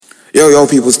Yo,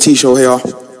 people's T-Show here.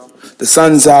 The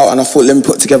sun's out and I thought let me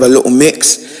put together a little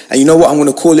mix. And you know what I'm going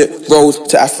to call it? Road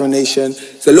to Afro Nation.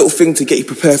 It's a little thing to get you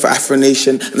prepared for Afro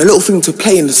Nation and a little thing to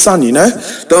play in the sun, you know?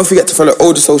 Don't forget to follow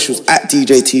all the socials at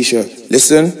DJ T-Show.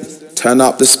 Listen, turn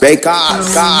up the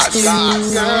speakers.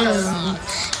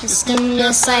 Your skin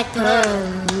just like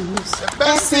pearls, the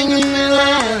best thing in the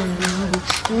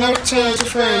world. No change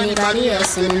for anybody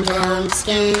else in the brown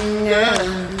skin, girl.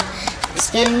 Your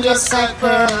skin just like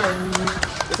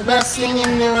pearls, the best thing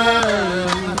in the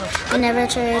world. I never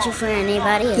trade you for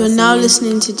anybody else. You're now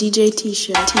listening to DJ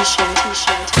T-Shirt. She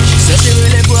said she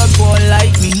really broke boy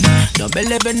like me. Don't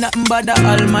believe in nothing but the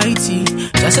Almighty.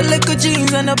 Just a little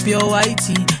jeans and a pure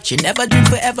whitey. She never dream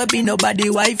forever be nobody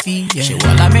wifey. Yeah. She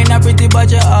well, I mean not pretty but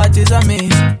your heart is a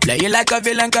miss. Play you like a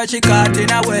villain cause she caught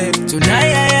in a web.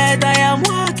 Tonight I am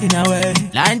walking away.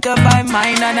 9 to 5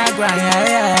 mine and I grind,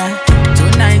 yeah.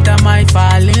 Tonight I might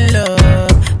fall in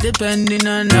love. Depending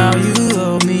on how you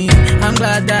hold me. I'm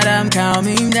glad that I'm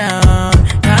calming down.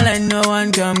 Can't let no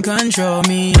one come control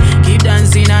me. Keep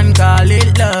dancing and call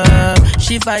it love.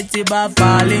 She fights it by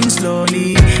falling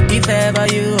slowly. If ever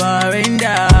you are in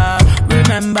doubt,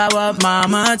 remember what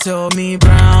mama told me.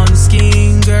 Brown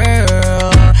skin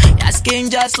girl, your skin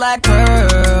just like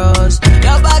pearls.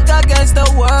 Your back against the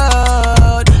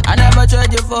world. I never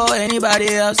trade you for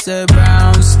anybody else. A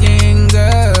brown skin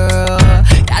girl,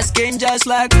 your skin just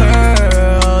like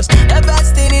pearls. The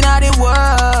best thing in the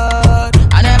world.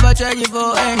 I never trade you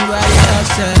for anybody else.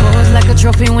 Pose like a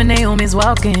trophy when Naomi's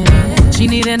walking. She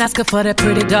need an Oscar for that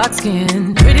pretty dark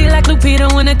skin. Pretty like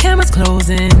Lupita when the camera's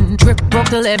closing. Drip broke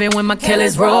the levee when my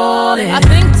Kelly's rolling. I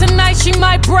think tonight she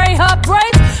might braid her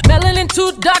braids. Melanin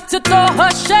too dark to throw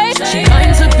her shade. She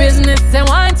minds her business and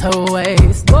winds her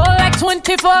waist. Go like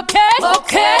 24K.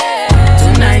 Okay.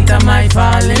 Tonight I might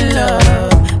fall in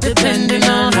love. Depending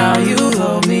on how you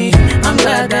hold me. I'm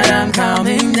glad that I'm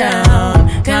calming down.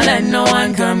 Can't let no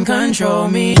one come control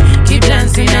me. Keep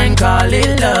dancing and call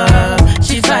it love.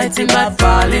 She fighting but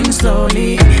falling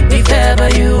slowly. If ever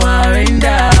you are in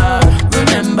doubt,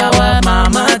 remember what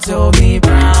mama told me.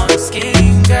 Brown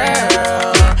skin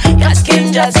girl, your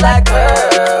skin just like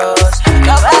pearls.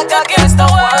 Your back against the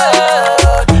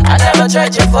world. I never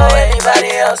tried you for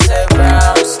anybody else. A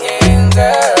brown skin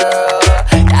girl,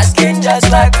 your skin just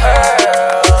like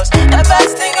pearls. The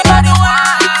best thing about the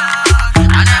world.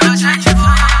 I never tried you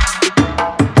for.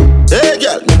 Hey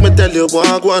girl, make me tell you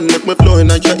walk one. Make me flow in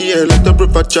your ear like the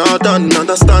river Jordan.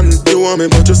 Understand, you want me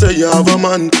but you say you have a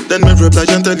man. Then me reply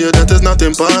and tell you that is not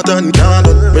important. Girl,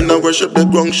 me not worship the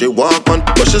ground she walk on,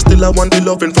 but she still a want the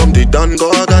loving from the Dan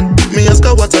Gorgon. Me ask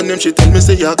her what's her name, she tell me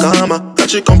say Yakama. And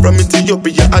she come from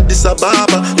Ethiopia, Addis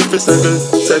Ababa. If you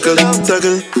circle down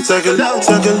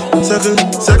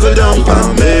for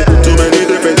me. Too many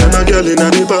different kind of girl in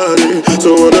the party,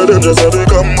 so one of them just have to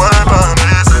come wipe on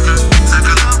me.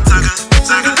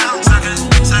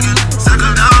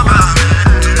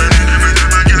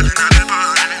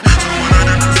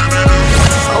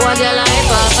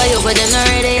 But them not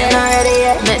ready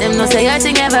yet. Make them know say I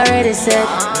think ever ready set.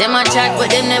 Them a chat but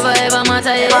them never ever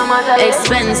matter yet.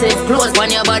 Expensive clothes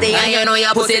on your body and you know you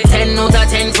put it 10 out of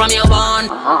 10 from your bond.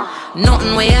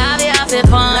 Nothing we have you have to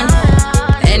fun.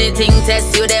 Anything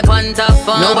test you they on top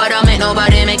fun.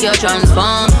 Nobody make you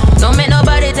transform. Don't make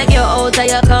nobody take you out of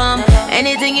your calm.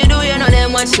 Anything you do you know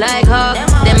them watch like her.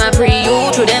 Them a pre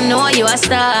you, through them know you a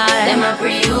star. Them a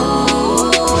pre you.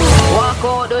 Walk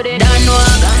out do they done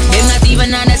walk. Them not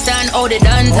even understand how they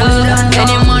done talk.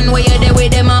 Any man where you there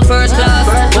with them a first class.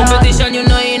 Competition you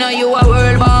know you a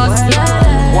world boss.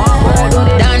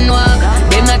 Done walk.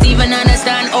 Them not even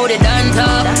understand how they done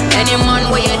talk. Any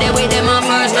man where you there with them a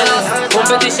first class.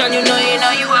 Competition you know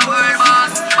you a world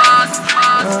boss.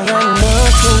 I got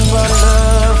nothing but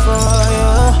love for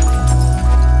you.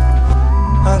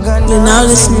 You're now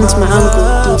listening to my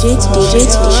uncle, DJ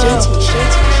T-Shirt.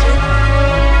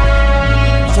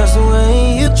 Just the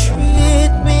way you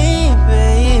treat me,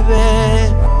 baby.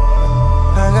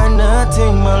 I got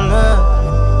nothing but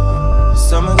love.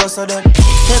 Summer goes so that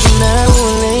every night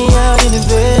we'll lay out in the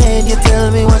bed. You tell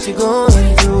me what you're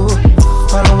going through.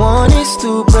 All I want is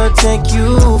to protect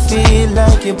you. Feel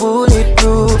like you're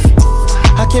bulletproof.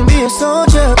 I can be a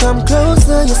soldier, come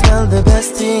closer. You smell the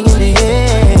best thing in the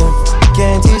air.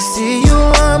 Can't you see you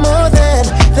are more than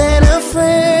a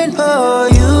friend? Oh,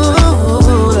 you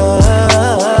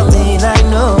love me like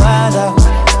no other.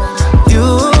 You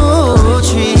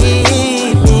treat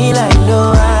me like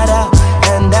no other.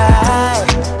 And I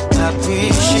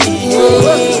appreciate you.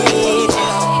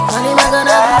 Honey, my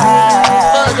gonna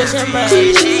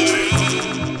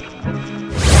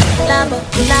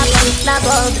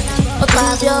Lambo,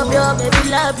 Octavio, yo, baby,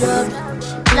 love yo.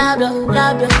 Love yo,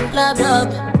 love yo, love yo.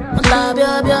 Love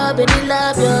yo, baby,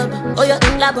 love yo. Oh, yeah,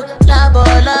 love yo, love yo,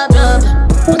 love yo.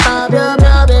 Love yo,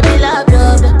 baby, love yo.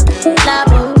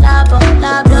 Love yo, love yo,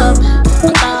 love yo.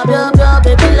 Love yo,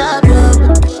 baby, love yo.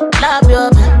 Love yo.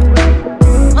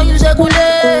 Oh, you say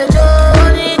coulé,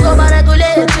 Johnny, come and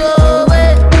regulate yo.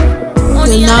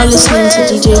 You're now listening to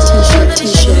DJ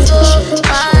T-shirt.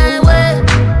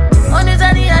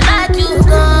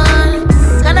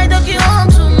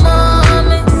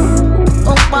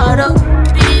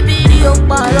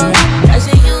 I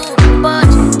say you, but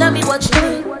tell me what you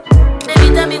need. Baby,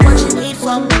 tell me what you need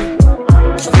from me.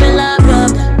 So feel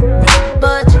love,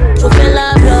 but so feel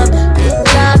love, love.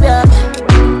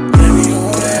 Let me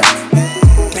hold that,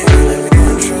 baby, let me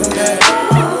control that.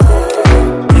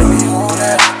 Let me hold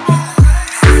that,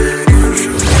 baby, let me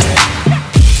control that.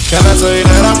 Can I tell you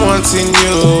that I'm wanting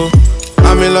you?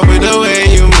 I'm in love with the way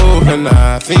you move, and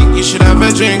I think you should have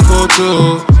a drink or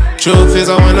two. Truth is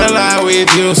I wanna lie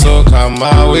with you, so come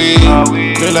my way.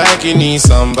 Feel like you need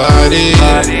somebody,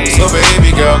 so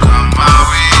baby girl, come my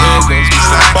way. It's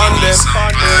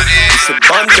a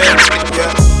bundle,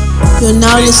 yeah. You're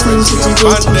now listening to DJ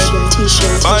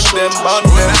T-shirt.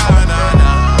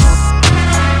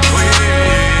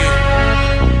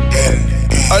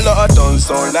 A lot of dons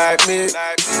don't like me.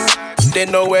 They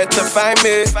know where to find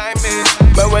me,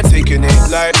 but we're taking it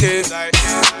like this.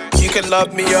 You can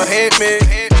love me or hate me.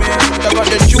 I got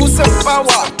the juice and power.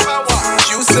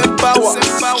 Juice and power.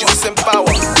 Juice and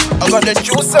power. I got the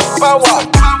juice and power.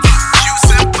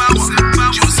 Juice and power.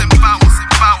 Juice and power.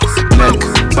 Neck,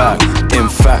 back, in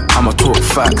fact, I'ma talk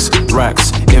facts.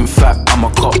 Racks, in fact, I'ma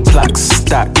cop plaques.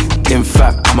 Stack, in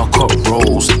fact, I'ma cop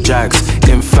rolls. Jags,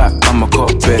 in fact, I'ma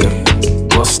cop big.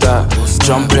 What's that?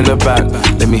 Jump in the back,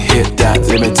 let me hit that.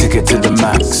 Let me take it to the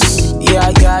max.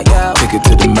 Yeah. Take it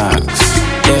to the max.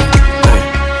 Yeah, hey.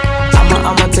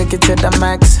 I'ma take it to the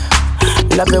max.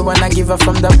 Love it when I give her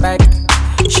from the back.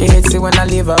 She hates it when I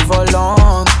leave her for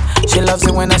long. She loves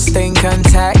it when I stay in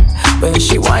contact. When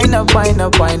she wind up, yeah.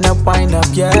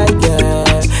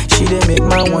 She didn't make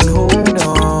my one hold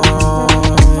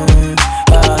on.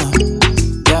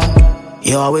 Yeah.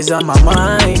 You're always on my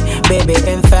mind, baby,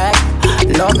 in fact.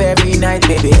 Love every night,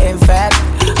 baby, in fact.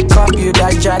 Cop you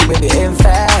that jack, baby, in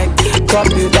fact. Cop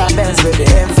you that Benz, baby,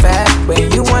 in fact.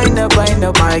 When you wind up,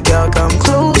 my girl, come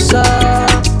closer.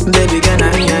 Baby, can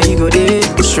I hear you go deep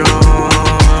strong?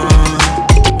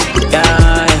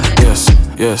 Yeah.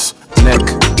 Yes, neck,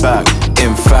 back,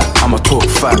 in fact, I'ma talk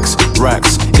facts.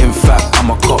 Racks, in fact,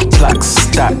 I'ma cop plaques.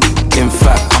 Stack, in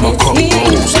fact, I'ma cop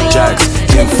rolls. Jags,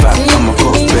 in fact, I'ma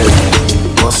cop big.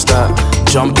 What's that?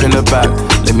 Jump in the back,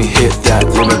 let me hit that.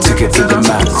 Let me take it to the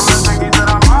max.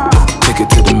 Take it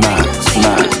to the max.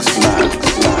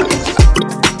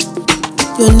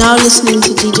 You're now listening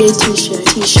to DJ T-shirt.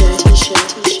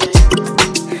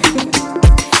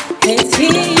 Hey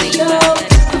T-shirt,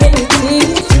 can you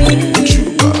teach me?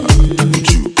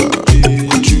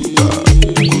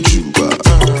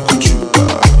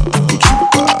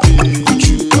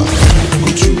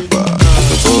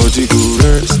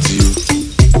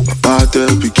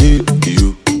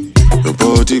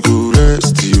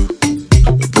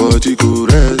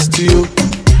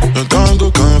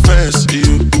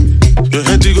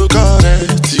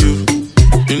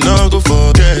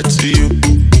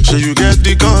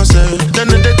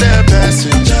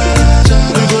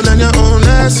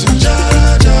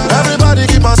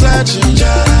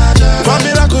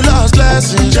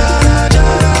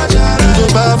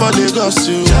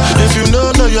 If you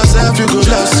know yourself, you go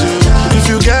lost you. If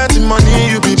you get the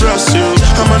money, you be blessed you.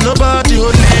 I'm a nobody,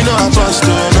 only no apostle.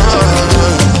 No.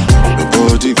 Your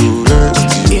body go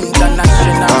rest you.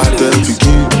 International I tell you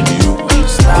keep you.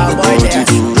 Your body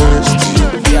go rest you.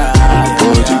 Your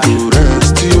body go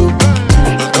rest you.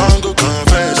 Your tongue go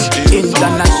confess you.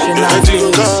 International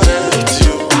you correct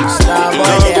you.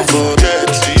 Starboy, don't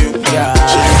forget you.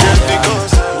 So you get the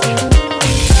concept.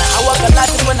 I walk a lot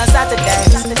when I start to dance.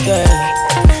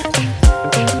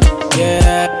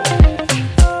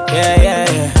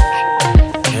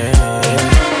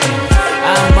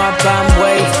 I'm up, I'm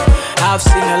wave. I've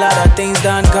seen a lot of things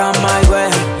done come my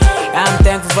way. I'm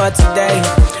thankful for today.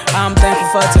 I'm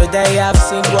thankful for today. I've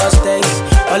seen worse days.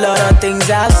 A lot of things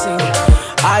I've seen.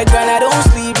 I don't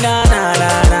sleep, nah.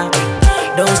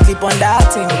 Don't sleep on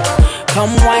that thing.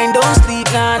 Come wine, don't sleep,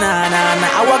 nah.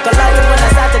 I walk a lot when I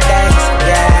start to dance.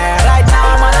 Yeah, right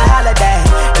now I'm on a holiday.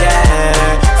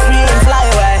 Yeah, free and fly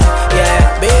away.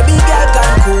 Yeah, baby girl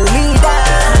can cool me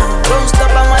down. Don't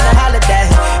stop, I'm on a holiday.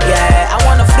 Yeah, I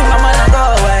wanna free my mind and go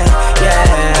away.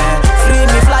 Yeah, free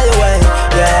me, fly away.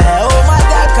 Yeah, oh my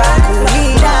God, can cool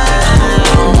me down.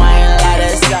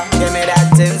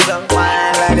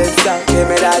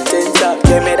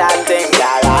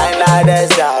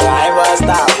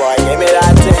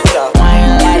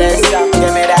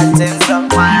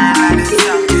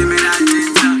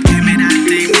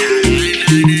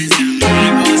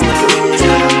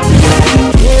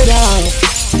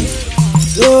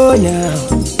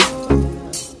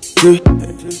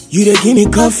 You dey give me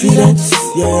confidence,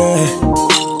 yeah.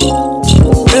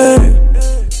 Hey,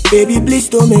 baby, please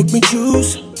don't make me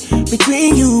choose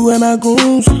between you and my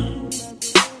goons.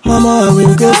 Mama, I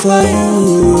will go for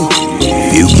you.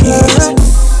 You can't.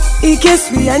 In case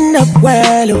we end up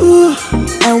well, ooh,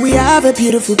 and we have a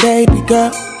beautiful baby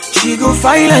girl, she gon'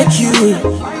 fight like you.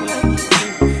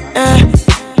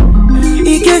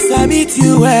 In case I meet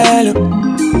you well,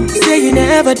 say you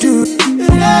never do,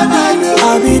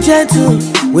 I'll be gentle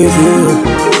with you.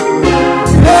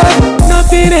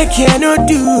 Nothing I cannot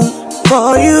do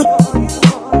for you,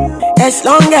 as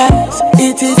long as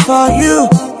it is for you,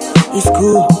 it's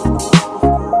cool.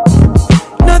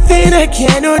 Nothing I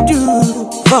cannot do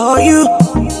for you,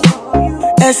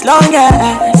 as long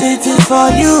as it is for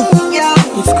you,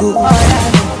 it's cool.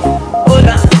 Hold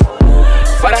on,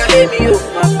 Father, let me you,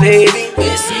 my baby.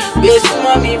 Yes,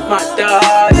 mommy, my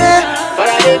darling.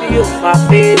 Father, let me you, my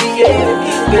baby.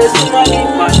 Yes, mommy,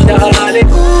 my darling.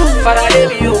 Father, let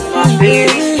me you, my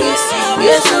baby.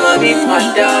 Yes, mommy, my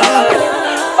darling.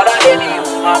 Father, let me you,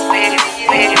 my baby.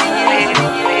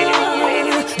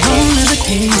 Only the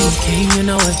king, you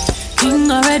know it. King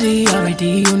already,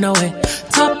 you know it.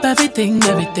 Top everything,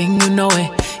 you know it.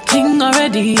 King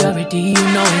already, you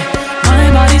know it. My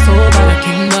body so got a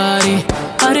king body.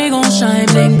 Body gon' shine,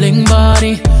 bling, bling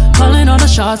body. Calling all the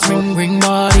shots, ring, ring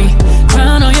body.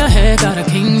 Crown on your head, got a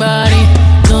king body.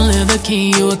 Don't live a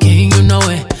king, you a king, you know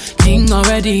it. King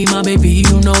already, my baby,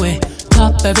 you know it.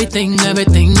 Top everything,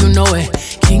 you know it.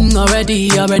 King already,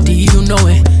 you know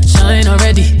it. Shine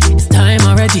already, it's time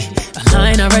already. The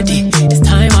line already, it's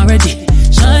time already.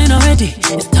 Shine already,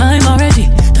 it's time already.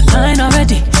 The line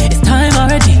already, it's time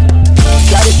already.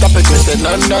 Try to stop it, we say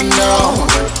no, no, no.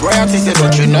 Royalty say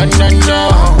don't you, no, no,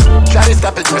 no. Try to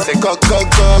stop it, we say go, go,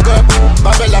 go, go.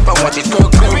 Bubble up and watch it go, go,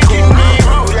 go. Everything we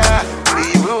ruler,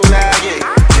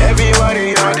 yeah.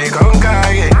 Everybody on the conquer,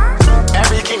 yeah.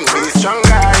 Every king be stronger,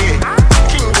 yeah.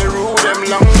 King they rule them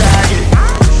longer, yeah.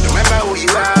 Remember who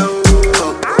you are,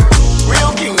 oh.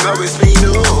 Real king always be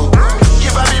no.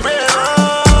 Give up the brave,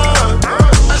 oh.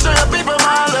 I show your people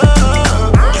my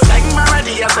love. It's like my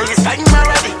ready, I say it's like my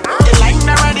ready.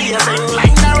 I say you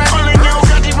like the remedy. Only you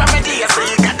got the remedy. I say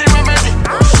you got the remedy.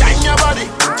 Shine your body,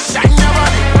 shine your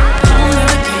body. Don't live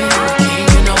a king,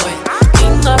 you know it.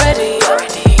 King already,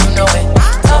 you know it.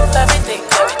 Top everything,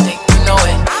 you know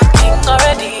it. King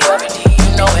already, you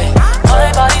know it.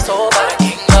 My body so got a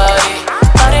king body.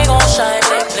 Body gon' shine,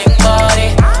 bling, bling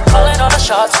body. Calling all the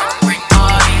shots, ring, ring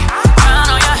body. Crown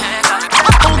on your head, got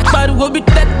a king body. But we'll be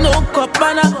techno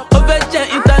copana. Overjet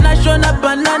international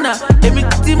banana.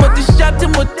 Everything moti sharp,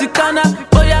 moti kana.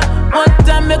 Oh yeah, one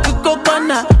time make you go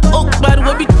corner. Oh, but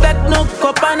we'll be techno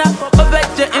copana.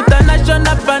 Overjet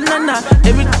international banana.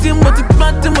 Everything moti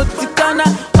plant, moti kana.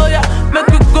 Oh yeah, make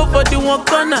you go for the one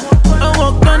corner.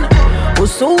 One corner. Oh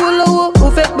so low,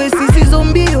 oh fake baby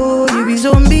zombie, oh you be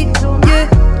zombie, yeah.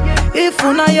 If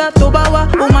unaya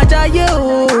tobawa, oh my jaye,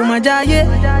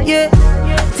 yeah.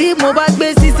 Tí mo bá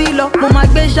gbé sisi lọ, mo máa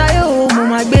gbé ṣayé, oh mo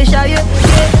máa gbé ṣayé,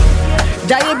 yeah.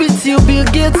 Jaye be till Bill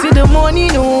Gates till the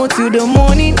morning, oh till the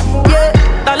morning, yeah.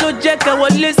 Ta ló jẹ́ kẹ́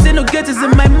wọlé sínú gate is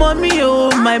my mommy,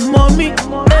 oh my mommy.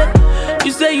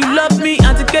 You say you love me,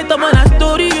 auntie Kate, I'm on a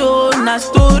story, oh na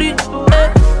story.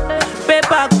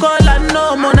 Paper call, I know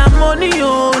I'm on a money,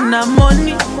 oh na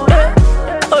money.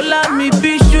 Ola mi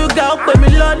be sugar, ó pè mí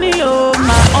lọ́ní, oh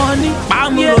my honey.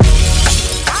 Yeah.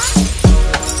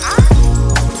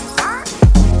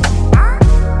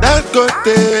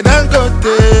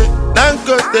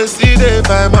 Dangote, see they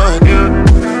find money.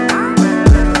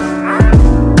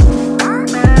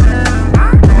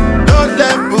 No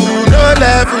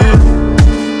level.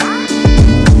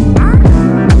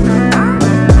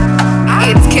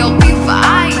 It's Kelpie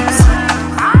Vibes.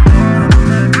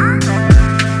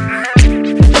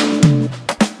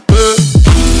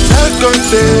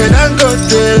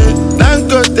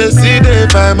 Dangote, see they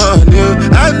find money.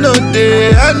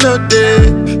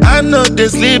 I know they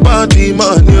sleep on the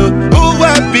money. Who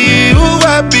happy?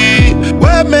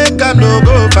 Where make I no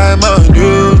go find money?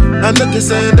 I know they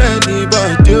send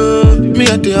anybody. Me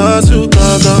at the hustle,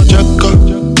 come check up.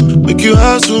 Make you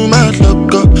hustle, my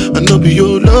luck up. I know be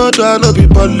your lord, I know be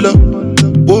baller.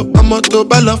 Oh, I'm a to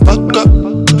baller, fuck up.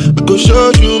 I go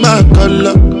show you my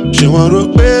color. She want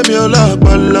to pay me a lot,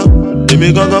 baller.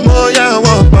 Demi gongo moya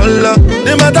won baller.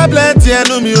 They matter plenty, I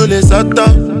know me only sata.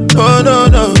 Oh no.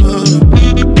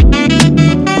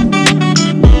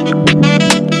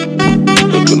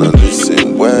 Looking at this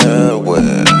thing well.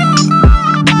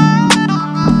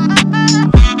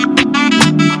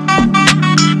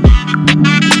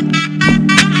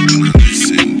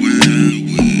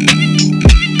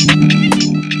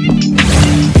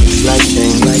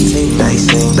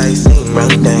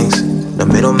 the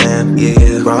middleman,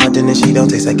 yeah. Raw dinner, she don't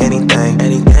taste like anything.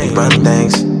 We run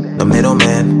things, the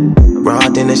middleman. Raw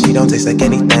dinner, she don't taste like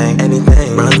anything.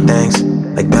 Run things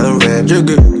like Bella Red.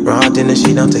 Raw dinner,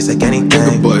 she don't taste like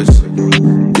anything. Boys,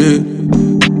 yeah.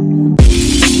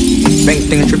 Bang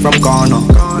thing straight from Ghana.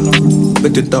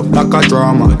 Put it up like a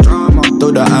drama.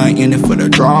 Though that I ain't in it for the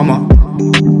drama.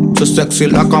 So sexy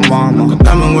like a mama.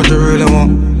 Tell me what you really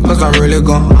want, cause I really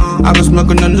gone. I've been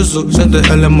smoking on the soup since the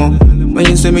LMO. When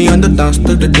you see me on the dance,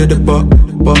 to the did it, but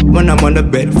when I'm on the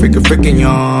bed, freaking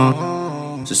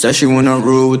young. She said she wanna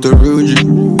roll with the real G.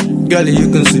 Girl, you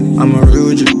can see I'm a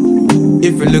real G.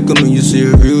 If you look at me, you see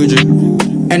a real G.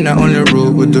 And I only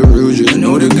roll with the real G. I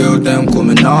know the girl damn call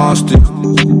me nasty,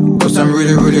 cause I'm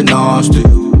really nasty.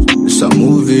 It's a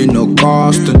movie, no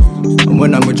costing. And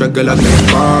when I'm with your girl, I can't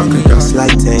park.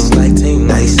 Slighting,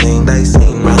 dicing,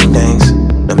 run things,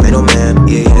 the middleman,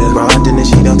 yeah. Raw dinner,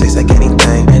 she don't taste like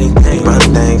anything. Run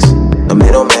things, the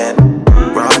middleman.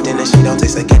 Raw dinner, she don't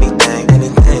taste like anything.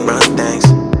 Run things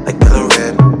like Bella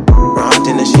Red. Raw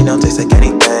dinner, she don't taste like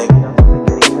anything.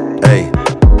 Hey,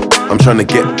 I'm tryna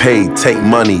get paid, take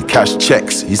money, cash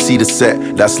checks. You see the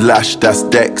set, that's Lash, that's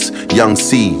Dex. Young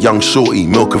C, Young Shorty,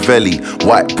 Milcavelli.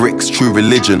 White bricks, True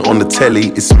Religion, on the telly,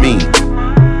 it's me.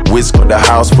 Wiz got the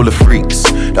house full of freaks.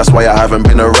 That's why I haven't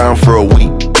been around for a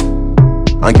week.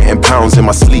 I'm getting pounds in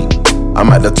my sleep. I'm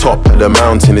at the top of the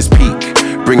mountain, it's peak.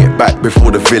 Bring it back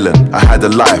before the villain. I had a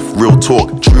life, real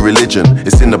talk, true religion.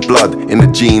 It's in the blood, in the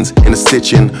jeans, in the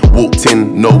stitching. Walked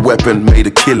in, no weapon, made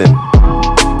a killing.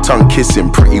 Tongue kissing,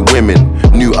 pretty women.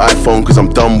 New iPhone cause I'm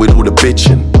done with all the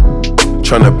bitching.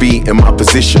 Tryna be in my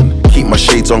position. Keep my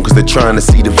shades on cause they're trying to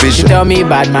see the vision. She tell me,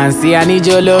 bad man, see I need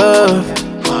your love.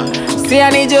 See I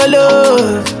need your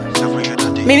love.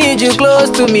 Me need you close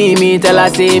to me. Me tell her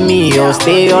say me, oh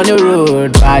stay on the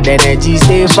road. Bad energy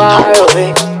stay far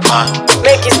away.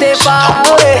 Make it stay far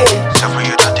away.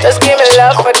 Just give me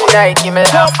love for the night. Give me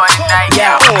love for the night,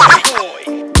 yeah.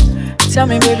 Tell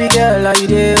me, baby girl, how you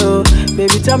there, oh?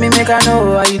 Baby, tell me, make I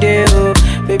know how you there, oh?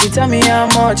 Baby, tell me how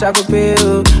much I could pay,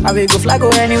 oh? I will go fly, go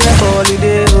anywhere for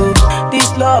holiday, oh?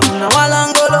 This love, now I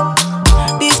long go.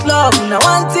 This love, now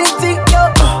one thing,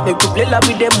 yo. They could play like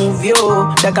with the movie,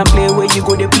 oh. They can play where you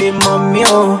go, they play mommy,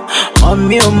 oh.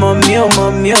 Mommy, oh, mommy, oh,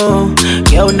 mommy, oh.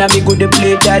 Girl, now me go, they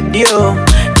play daddy, oh.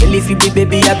 Girl, if you be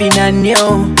baby, I be nanny,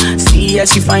 oh. See how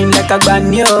she fine like a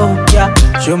granny, oh. Yeah,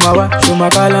 show my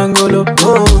kalangolo,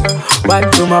 oh. Why,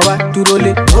 show my what to roll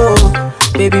it, oh.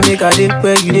 Baby, make a day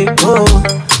where you day, oh.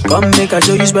 Come make a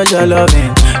show you special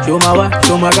loving. Show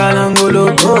my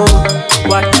kalangolo, oh.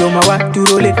 What, show my what to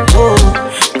roll it, oh.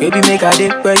 Baby, make a day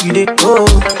where you day, oh.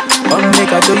 Come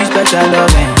make a show you special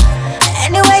loving.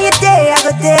 Anywhere you day, I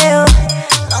go there, oh.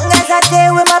 Long as I day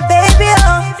with my baby,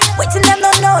 oh. Waiting them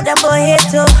don't know them boy here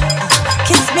too.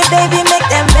 Kiss me, baby, make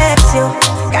them vex you.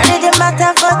 Carry the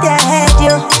matter for their head,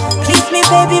 you. Please me,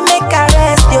 baby, make I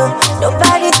rest you.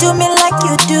 Nobody do me like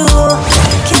you do.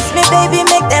 Kiss me, baby,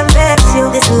 make them vex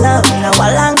you. This love, now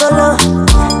Walangolo.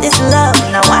 This love,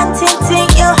 now one ting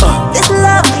yo. This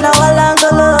love, now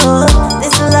Walangolo.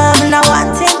 This love, now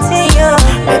one ting yo.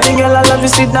 Baby girl, I love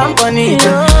you, sit down on it.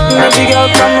 Baby girl,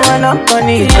 come run up on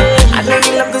it. I know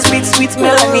you love the sweet, sweet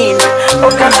melanin.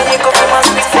 Oh, can I go be my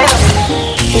sweet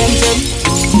melanin?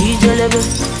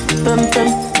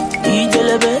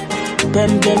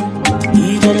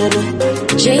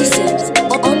 J-Sips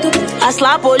on the I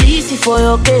slap police for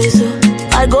your case,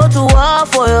 I go to war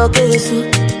for your case,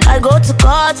 I go to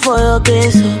court for your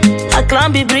case, I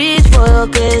climb the bridge for your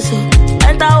case,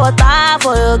 enter water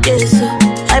for your case,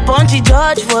 I punch the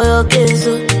judge for your case.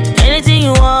 Anything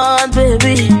you want,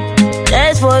 baby,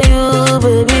 that's for you,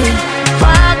 baby.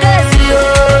 My case, you,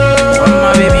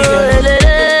 my baby girl.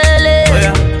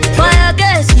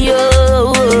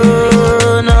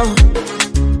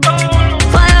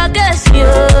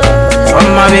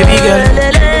 My baby girl,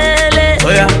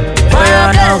 oh yeah,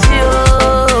 now.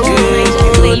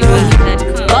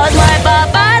 Cause my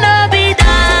papa no be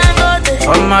Dangote.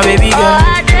 Oh my baby girl,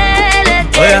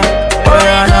 oh yeah,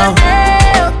 now.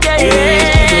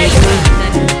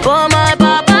 For my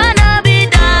papa no be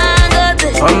Dangote.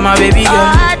 Oh my baby girl,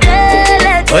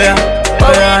 oh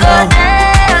yeah, now.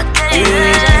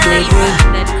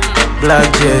 Black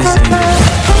Jersey,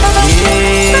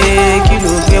 yeah,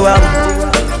 kilo ke wa.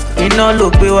 Iná ló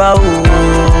gbé wá o,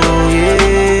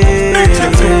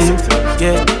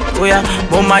 yeah, oh yeah.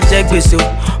 Mo máa jẹ gbèsè o,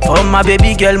 for my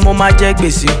baby girl mo máa jẹ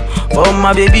gbèsè o, for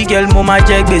my baby girl mo máa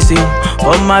jẹ gbèsè o,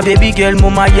 for my baby girl mo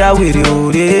máa ya wèrè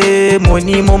o, mo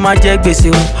ní mo máa jẹ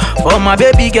gbèsè o, For my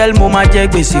baby girl, mama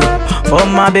check this you. For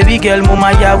my baby girl,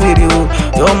 mama ya with you.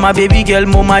 For my baby girl,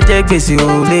 mama check this you.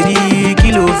 Lady,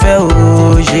 kilo fell,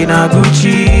 she na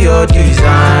Gucci or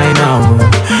designer.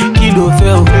 Kilo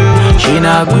fell, she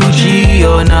na Gucci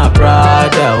or na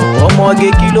Prada. Omo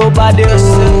ge kilo bade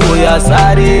oh, ya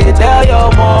sorry, tell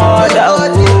your mother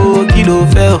oh, kilo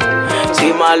fell.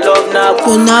 See my love now.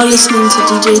 You're now listening to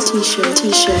DJ T-shirt.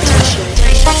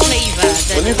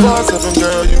 24/7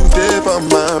 girl, you dip on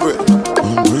my breath.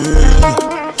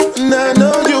 And I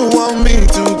know you want me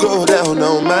to go down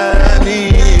on my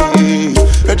knees.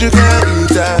 Heard you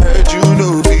can't eat, I heard you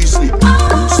know be sleep.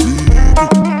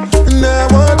 And I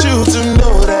want you to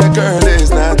know that girl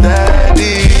is not that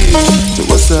deep. So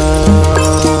what's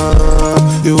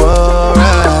up? You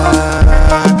alright?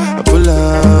 I pull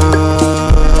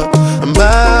up, I'm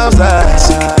outside.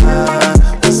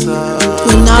 What's up?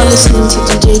 You're now listening to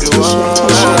DJ T-shirt.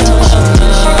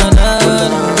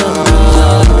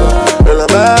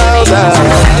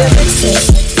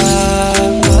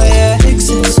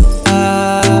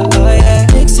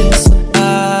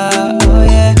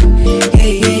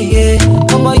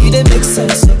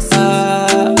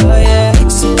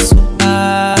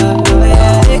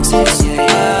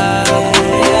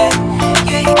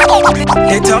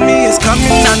 They tell me it's coming,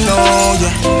 I know,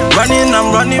 yeah.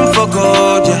 I'm running for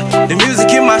gold, yeah. The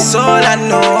music in my soul, I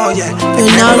know, yeah.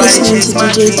 You're now listening to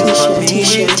DJ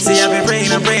T-shirt. See, I've been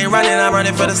praying, I'm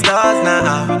running for the stars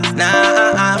now,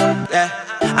 yeah.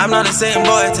 I'm not the same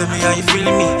boy, tell me how you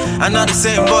feeling me. I'm not the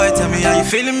same boy, tell me how you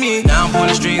feeling me. Now I'm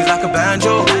pulling strings like a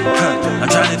banjo. I'm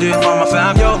trying to do it for my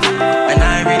fam, yo. And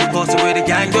I ain't really posted with the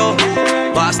gang, yo.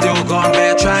 But I still got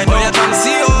bad trying, oh, yeah, come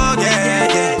see, oh, yeah,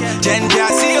 yeah. Genja,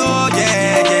 see, oh,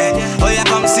 yeah, yeah. Oh, yeah,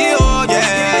 come see, oh,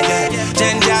 yeah, yeah.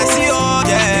 Genja, see, oh,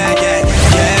 yeah, yeah,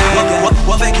 yeah.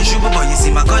 What make you shoot, boy, you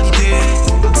see my God, you did.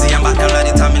 See, I'm back down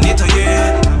like the Terminator,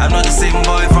 yeah. I'm not the same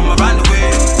boy from around the way.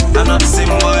 I'm not the same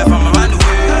boy from around the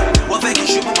way. What make you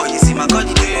shoot, boy, you see my God,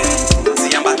 you did.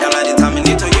 See, I'm back down like the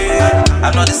Terminator, yeah.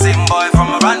 I'm not the same boy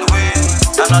from around the way.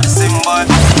 I'm not the same boy.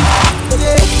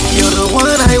 You're the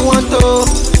one I want, oh.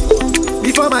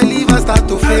 Before my liver start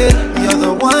to fail, you're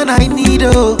the one I need,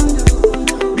 oh.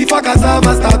 Before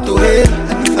cassava start to hail,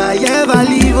 and if I ever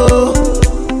leave, oh,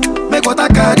 make what I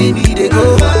carry me, they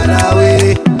go far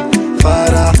away,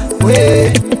 far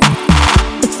away.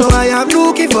 So I am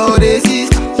looking for the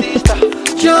sister,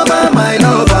 Joma, my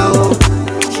lover, oh.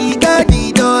 She got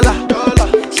the dollar,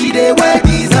 she dey wear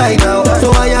designer, oh.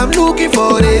 So I am looking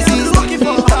for the sister,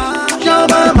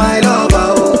 Joma, my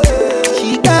lover, oh.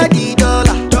 She got the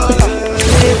dollar, she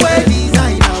dey wear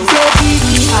designer, oh. So give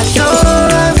me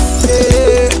assurance,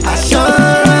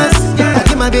 assurance. I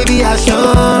give my baby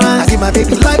assurance, I give my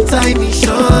baby lifetime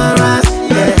insurance,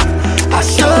 yeah.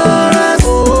 Assurance,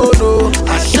 oh no,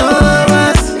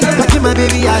 assurance. I give my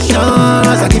baby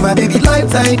assurance, I give my baby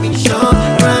lifetime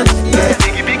insurance, yeah.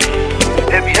 Biggie, biggie,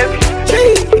 heavy, heavy,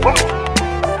 bang,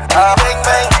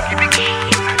 bang, heavy,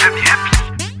 heavy.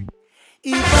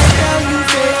 If I tell you,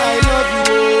 say I love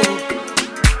you,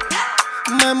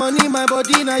 oh. My money, my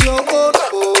body, now your own,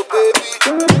 oh baby.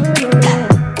 30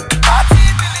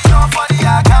 million for the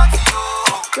account, yo.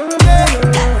 Yeah.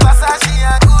 Versace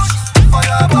and Gucci for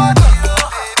your body, oh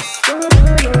baby.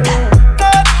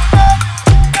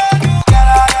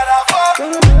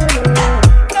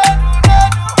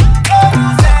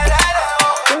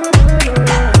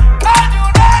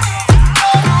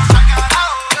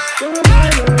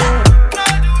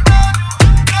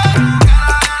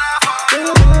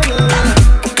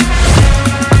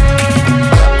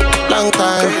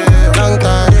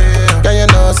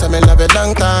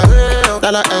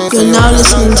 You're now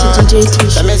listening to DJ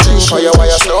T-shirt. Let me sing for you while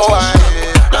you're slow wine.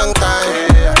 Long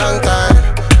time.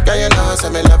 Girl, you know, say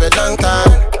me love it long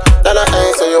time. Then I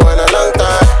ain't you in a long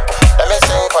time. Let me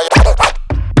sing for you.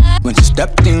 When she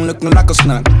stepped in looking like a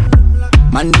snack,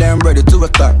 man damn ready to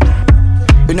attack.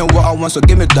 You know what I want, so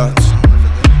give me that.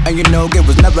 And you know it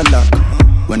was never luck.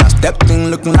 When I stepped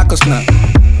in looking like a snack,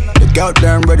 the girl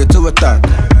damn ready to attack.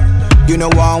 You know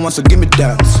what I want, so give me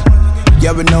that.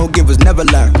 Yeah, we know it was never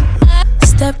luck.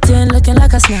 Stepped in looking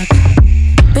like a snack.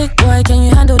 Big boy, can you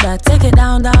handle that? Take it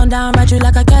down, ride you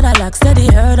like a Cadillac. Steady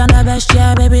heard on the best,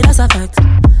 yeah, baby, that's a fact.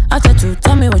 After two,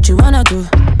 tell me what you wanna do.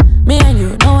 Me and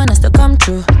you, no one has to come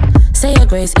true. Say your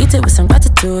grace, eat it with some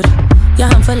gratitude. Yeah,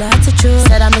 I'm full of attitude.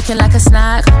 Said I'm looking like a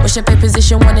snack. What's your pay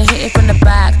position, wanna hit it from the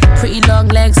back. Pretty long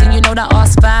legs, and you know that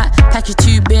ass fat. Pack you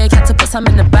too big, had to put some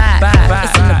in the back.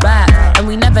 It's in the back, and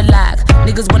we never lack.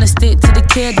 Niggas wanna stick to the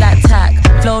kid like tack.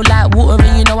 Flow like water,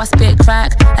 and you know I spit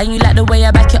crack. And you like the way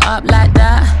I back it up like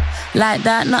that. Like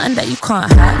that, nothing that you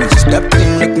can't hack. When she stepped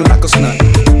in looking like a snack,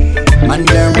 Man,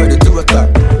 them ready to attack.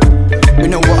 You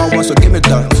know what I want, so give me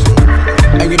that.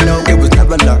 And you know it was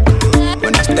never luck.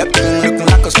 When I stepped in, looking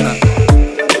like a snack.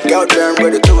 Girl, them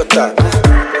ready to attack.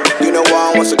 You know what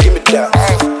I want, so give me that.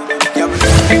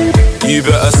 You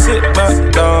better sit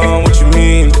back down, what you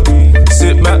mean?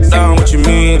 Sit back down, what you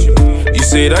mean? You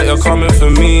say that you're coming for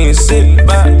me. Sit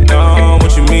back down,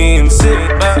 what you mean?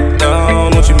 Sit back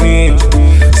down, what you mean?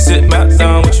 Sit back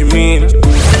down, what you mean?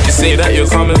 You say that you're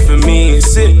coming for me.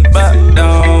 Sit back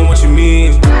down, what you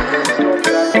mean?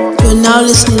 You're now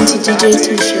listening to DJ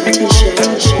T-shirt.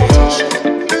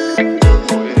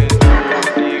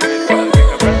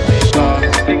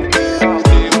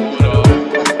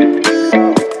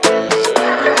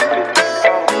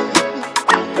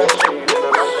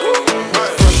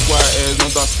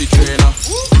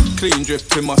 Clean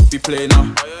dripping, must be plain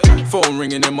now. Phone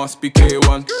ringing, it must be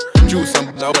K1. Juice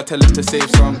some, now I tell him to save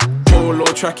some. Polo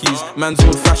trackies, man's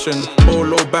old fashioned.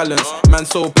 Polo balance, man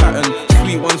so pattern.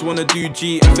 Sweet ones wanna do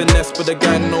G and finesse, but the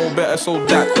gang know better, so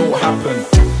that don't happen.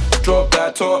 Drop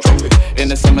that top. In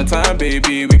the summertime,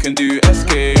 baby, we can do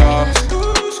SKR.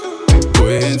 Put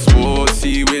it in sports,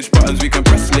 see which buttons we can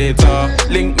press later.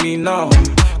 Link me now,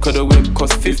 cause the whip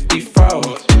cost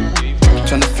 50,000.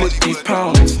 Tryna flip these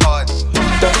pounds.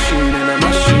 Dashing in a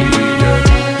machine,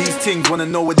 yeah. These things wanna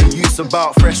know what the use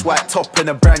about. Fresh white top and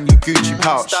a brand new Gucci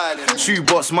pouch.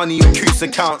 Shoebox money on Coos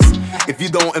accounts. If you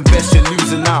don't invest, you're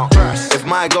losing out. If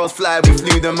my girls fly, we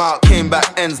flew them out. Came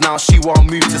back ends now, she won't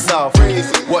move to south.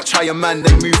 Watch how your man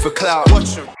they move for clout.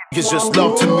 Niggas just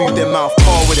love to move their mouth.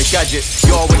 Car with a gadget,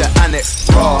 y'all with an annex.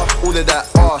 Raw, all of that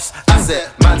arse,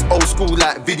 asset. Man's old school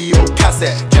like video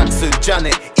cassette. Jackson,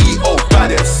 Janet, E.O.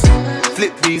 baddest.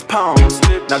 Flip these pounds.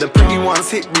 Now the pretty ones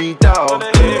hit me down.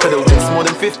 For the whips more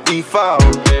than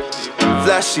 50,000.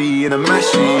 Flashy in a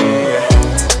machine.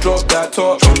 Drop that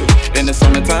top. In the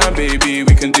summertime, baby,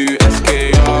 we can do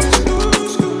SKR.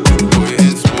 Put it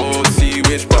in sports, see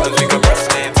which buttons we can press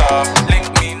later.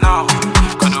 Link me now.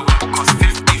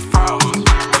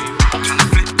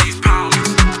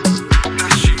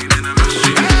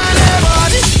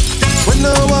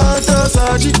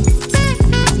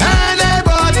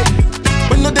 Anybody,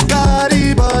 we know the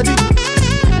carry body.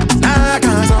 I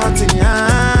got something,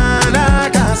 I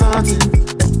got something.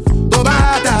 To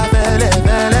bata fele,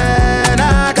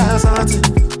 I got something.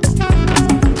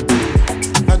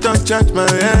 I don't charge my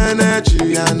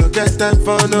energy, I no get time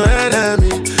for no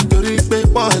enemy. To reach me,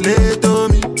 to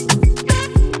me.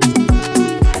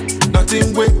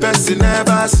 Nothing with person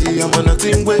never see. I'm on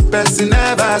nothing with person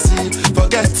never see.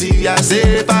 Forget it, I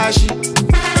say fashi.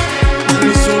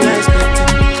 Money soon expected.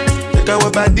 Take our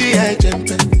body, I jump.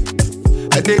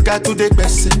 I take her to the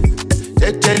person.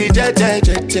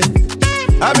 Je.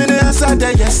 I'm in the answer, the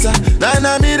yes sir. Then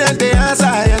I'm in the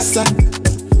answer, yes sir.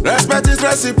 Respect is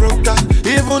reciprocal,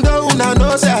 even though una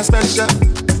know say I special.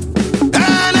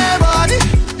 Anybody,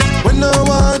 we no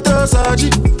want to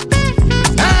surgery.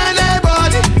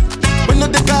 Anybody, we know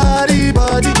the carry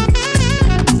body.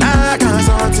 I got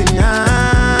something,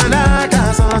 I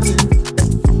got something.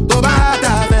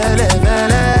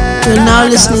 You're now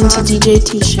listening to DJ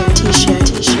T-shirt.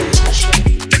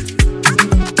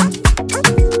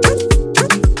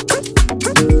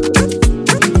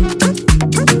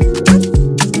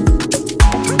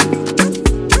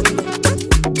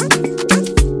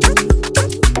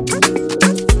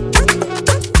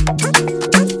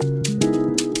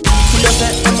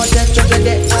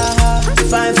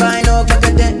 Fine, oh,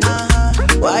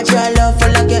 watch your love for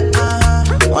like it,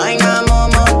 why not more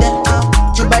than,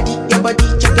 your body,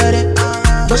 check it,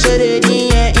 push it in,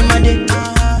 yeah, in my day,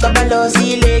 Kabalo,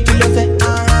 see, leg, kill it,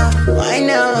 why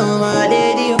now, my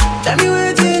lady, tell me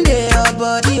what's in there, your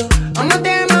body, I'm a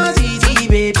damn easy,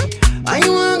 baby, why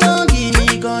you want to give me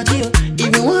control, if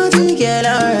you want to get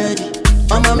already,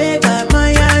 I'ma make up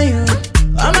my you,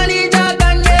 I'ma need that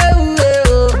can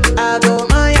you, I go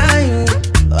my you,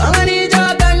 I'ma need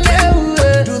that can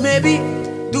you,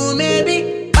 do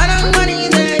maybe, I don't want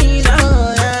it,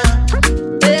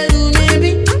 yeah, do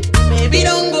maybe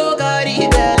don't go got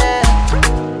it,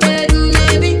 do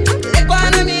maybe, let go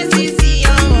on me, see,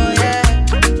 yeah,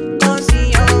 come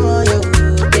see, yo,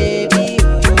 baby,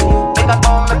 make a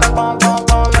pom, make a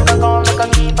pom, make a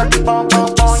keep a keep on, your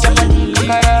body,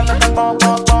 make a pom,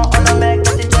 on the make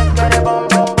the check, get a bom,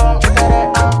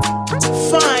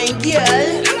 fine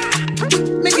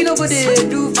girl, make you nobody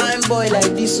do fine boy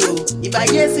like this, so if I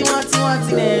hear say want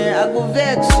I go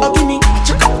vex. Okini,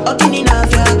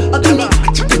 navia, okini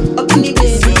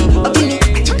baby,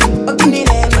 okini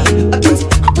lady, okini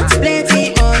plenty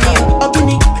on you.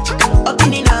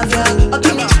 Okini navia,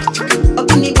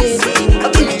 okini baby,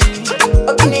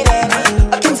 okini lady,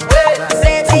 okini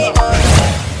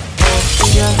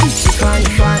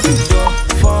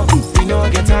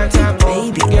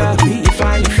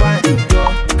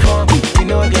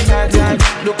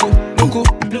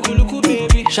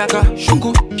Shaka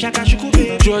shuku,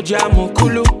 baby. Georgia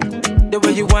Mokulu. The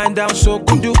way you wind down so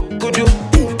good, Luku.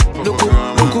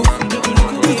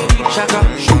 Shaka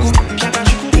shuku,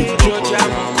 baby. Georgia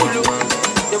Mokulu.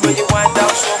 The way you wind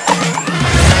down so good.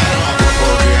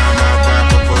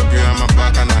 I'm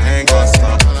back and I ain't gonna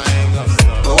stop.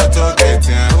 What to get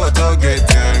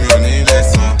in, you need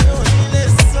listen.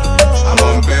 I'm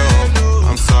on bill,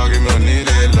 I'm sorry, you need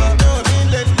it.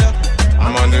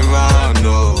 I'm on the run,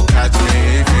 no, catch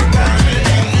me if you can.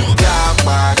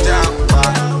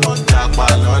 Japa,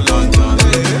 London.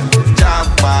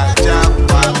 Japa,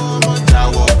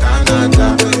 Jawo, Canada.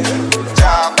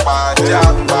 Japa,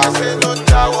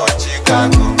 Jawo,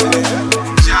 Chicago.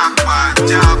 Japa.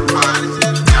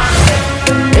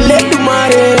 Let you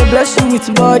marry, bless you with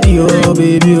body, oh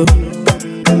baby. Oh.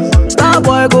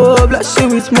 Starboy go, bless you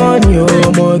with money,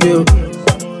 oh my girl.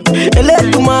 Let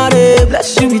you marry,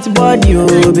 bless you with body,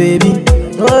 oh baby.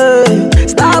 Hey.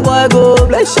 Starboy go,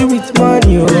 bless you with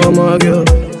money, oh my girl.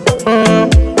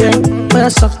 Yeah, when I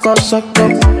suck up,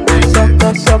 baby. Suck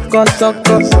up.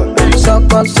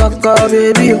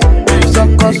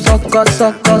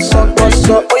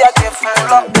 Oh yeah, get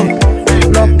full up.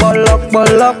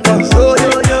 Lock. Oh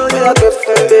yeah, get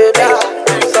full, baby.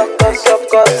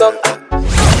 Suck.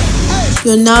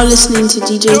 You're now listening to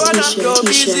DJ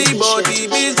T-shirt.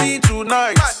 Busy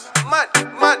tonight. Mad.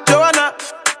 Joanna,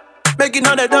 making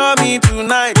on the dummy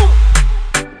tonight.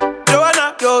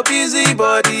 Joanna, your busy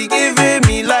body giving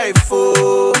me life,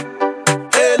 oh,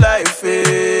 hey life,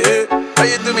 hey. How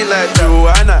you do me like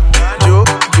Joanna,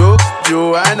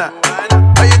 Joanna?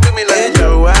 How you do me like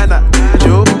Joanna,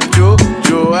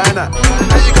 Joanna?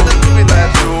 How you gonna do me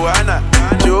like Joanna,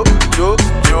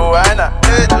 Joanna?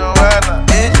 Hey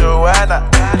Joanna,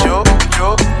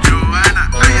 Joanna.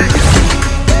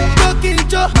 Cooking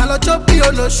Joe, I love Choppy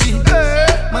Oloshi.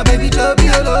 My baby Choppy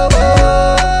Olobo.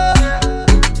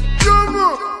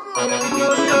 Oh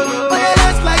yeah,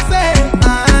 that's like say,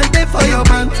 I'm there for your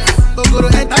man. Go to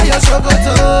enter your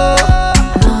shokoto.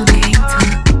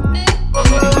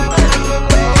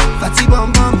 Fatty bum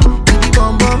bum,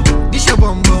 this your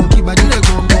bum bum, keep a do the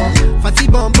bum bum. Fatty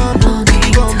bum bum,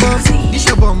 this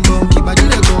your bum bum, keep a do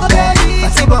the bum bum.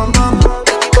 Fatty bum bum,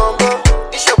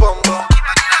 this your bum bum, keep a do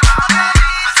the bum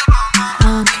bum.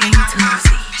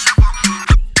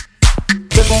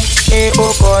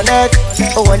 Oh connect,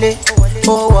 oh wale,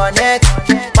 oh one neck.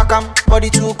 Pakam body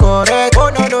too correct. Oh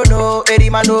no,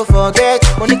 Erima no forget.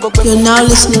 You're now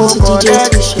listening to DJ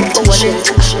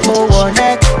T-shirt. Oh one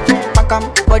neck. Pakam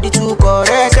body too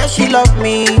correct. Say she love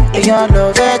me, and you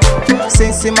love it.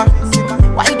 Sensima,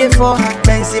 why they for her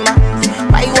Benzema?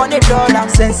 Why you want $1?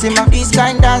 Sensima, this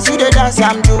kind dance you the dance.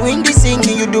 I'm doing the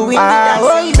singing, you doing the dance.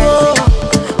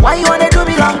 Why you wanna do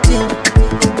me long thing?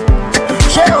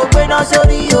 She open up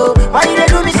sorry yo. Why you they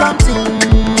do me something?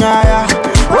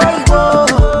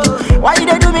 Why you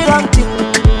they do me wrong thing?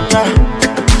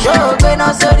 She open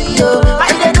up sorry yo. Why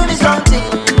you they do me something?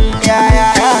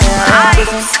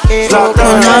 You're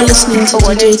now listening to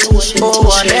DJ T-shirt.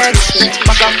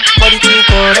 Back up, body too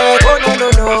correct. Oh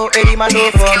no, Erima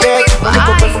no forget.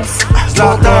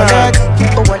 Oh correct,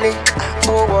 oh wale,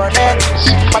 oh wallet.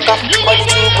 Back up, body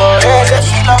too correct. Say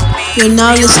she love me. You're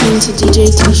now listening to DJ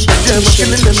T-shirt.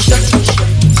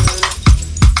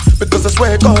 Because I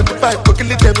swear God, the fight go kill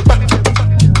them back.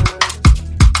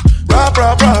 Rah,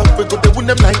 we go to win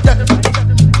them like that.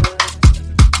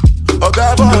 Oh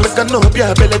God, make a no be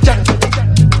a belly jack.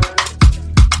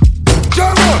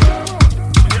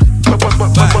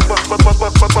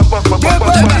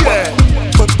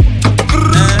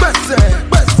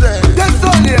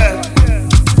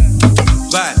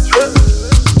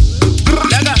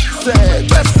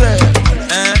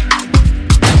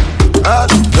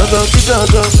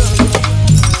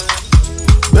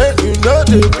 Make you know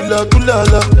they kula.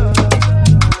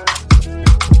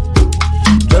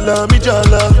 Jala mi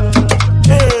jala.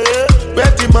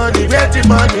 Where the money,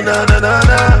 na.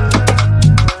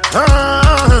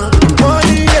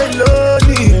 Money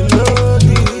alone.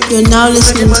 You're now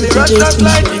listening to DJ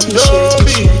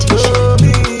T-shirt.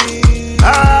 I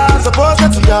suppose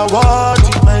that's your word,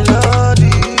 my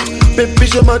lordy. Baby,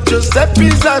 show my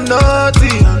Giuseppe's a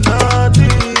naughty.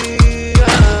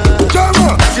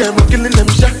 See, I'm killing them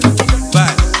shot.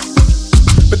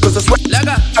 Because I swear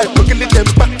I'm killing them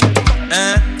back.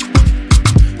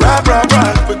 Rah,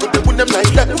 we go to win them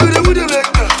like that.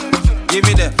 Give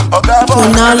me them.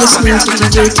 You're now listening to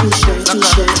DJ T-shirt.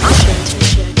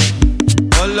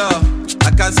 Oh Lord,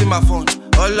 I can't see my phone.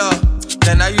 Oh Lord,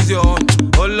 can I use your own?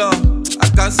 Oh Lord, I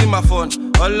can't see my phone.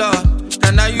 Oh Lord,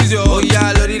 can I use your own? Oh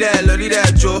yeah, load it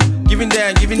there, Joe. Give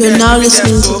You're now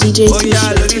listening to DJ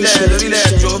T-shirt.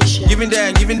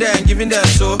 Giving them,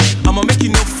 so I'ma make you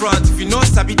no front. If you know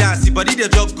sabi dance, body the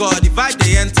drop God, if I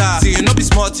they enter. See you no be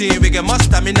small team, we get more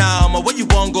stamina. I'ma where you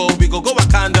want go, we go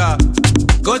Wakanda.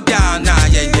 Go down now,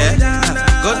 yeah.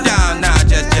 Go down now,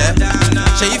 yeah.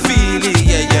 Show you feel it,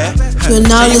 yeah. You're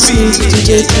now listening to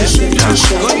DJ T-shirt.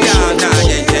 Go down now,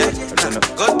 yeah.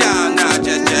 Go down now,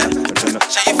 yeah.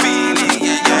 Show you feel it,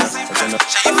 yeah.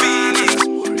 Show you feel it.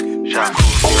 Shaku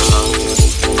for your love,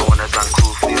 I wanna Zanku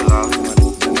for your love.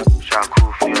 Shaku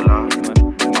for your love,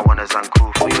 I wanna Zanku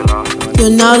for your love.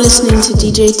 You're now listening to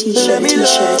DJ T-shirt.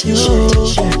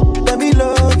 Let me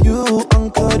love you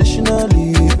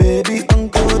unconditionally, baby,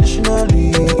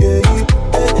 unconditionally, yeah.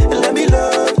 Let me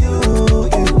love you,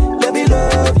 let me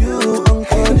love you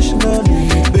unconditionally,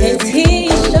 baby.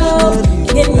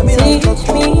 Let me teach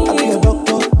me. I be a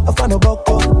doctor, I find a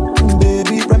doctor,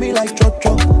 baby. Run me like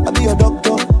Cho-Cho. I be a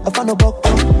doctor, I find a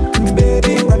doctor,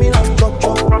 baby. Run me like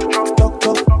Cho-Cho,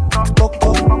 doctor,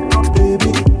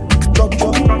 baby.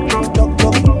 Cho-Cho,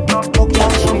 doctor.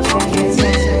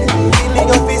 Feeling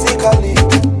you physically,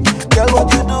 girl, what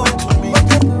you doing to me?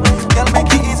 Girl,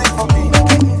 make it easy for me.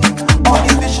 All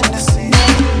the fish in the sea,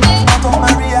 out of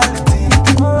my reality.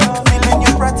 Feeling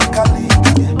you practically,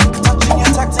 touching you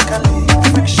tactically.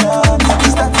 Friction,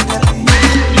 statically.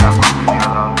 Shaku for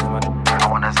your love, I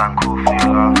wanna Zanku for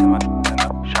your love.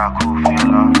 Shaku for your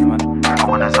love, I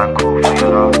wanna Zanku for your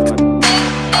love.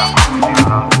 Shaku for your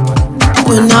love.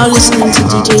 You're now listening to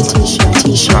DJ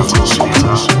T-shirt.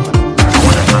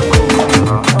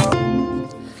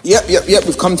 Yep,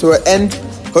 we've come to an end.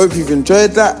 Hope you've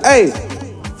enjoyed that. Hey,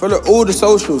 follow all the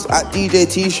socials at DJ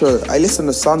T-shirt. I listen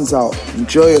to Sun's Out.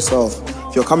 Enjoy yourself.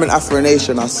 If you're coming Afro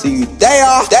Nation, I'll see you there.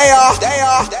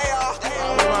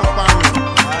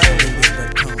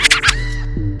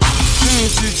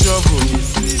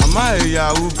 I'm a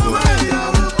Yahoo boy.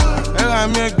 I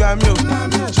make Gamio.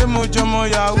 Chemo Jomo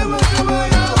Yahoo.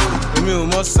 Emi o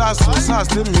mo sass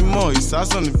let me more. It's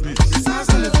sass on the beat.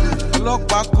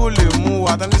 Ọlọ́pàá kò lè mú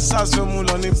wa, tani sass fẹ́ mú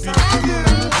lọ ní beat.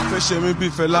 Wọ́n fẹ́ ṣe mí bí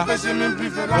Fẹlá, wọ́n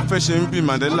fẹ́ ṣe mí bí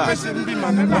Mandela,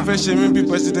 wọ́n fẹ́ ṣe mí bí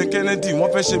President Kennedy, wọ́n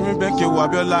fẹ́ ṣe mí bẹ́ẹ̀ Kéwu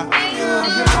Abíọ́lá.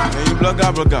 Ẹ̀yin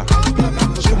blogger,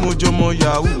 ṣé mo jọmọ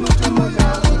Yahoo?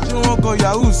 Ṣé wọ́n kọ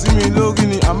Yahoo sí mi lórí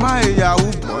ni? Am I a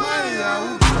Yahoo boy?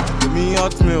 Me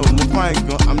hotmail, mo fine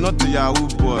gun, I'm not a Yahoo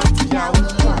boy.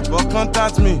 But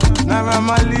contact me,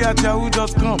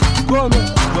 naramali@yahoo.com.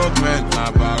 Government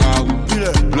na barawu,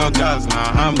 bloggers na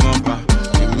hamburger,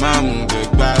 imam de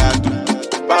gbaradu,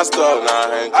 pastor na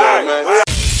enjoyment.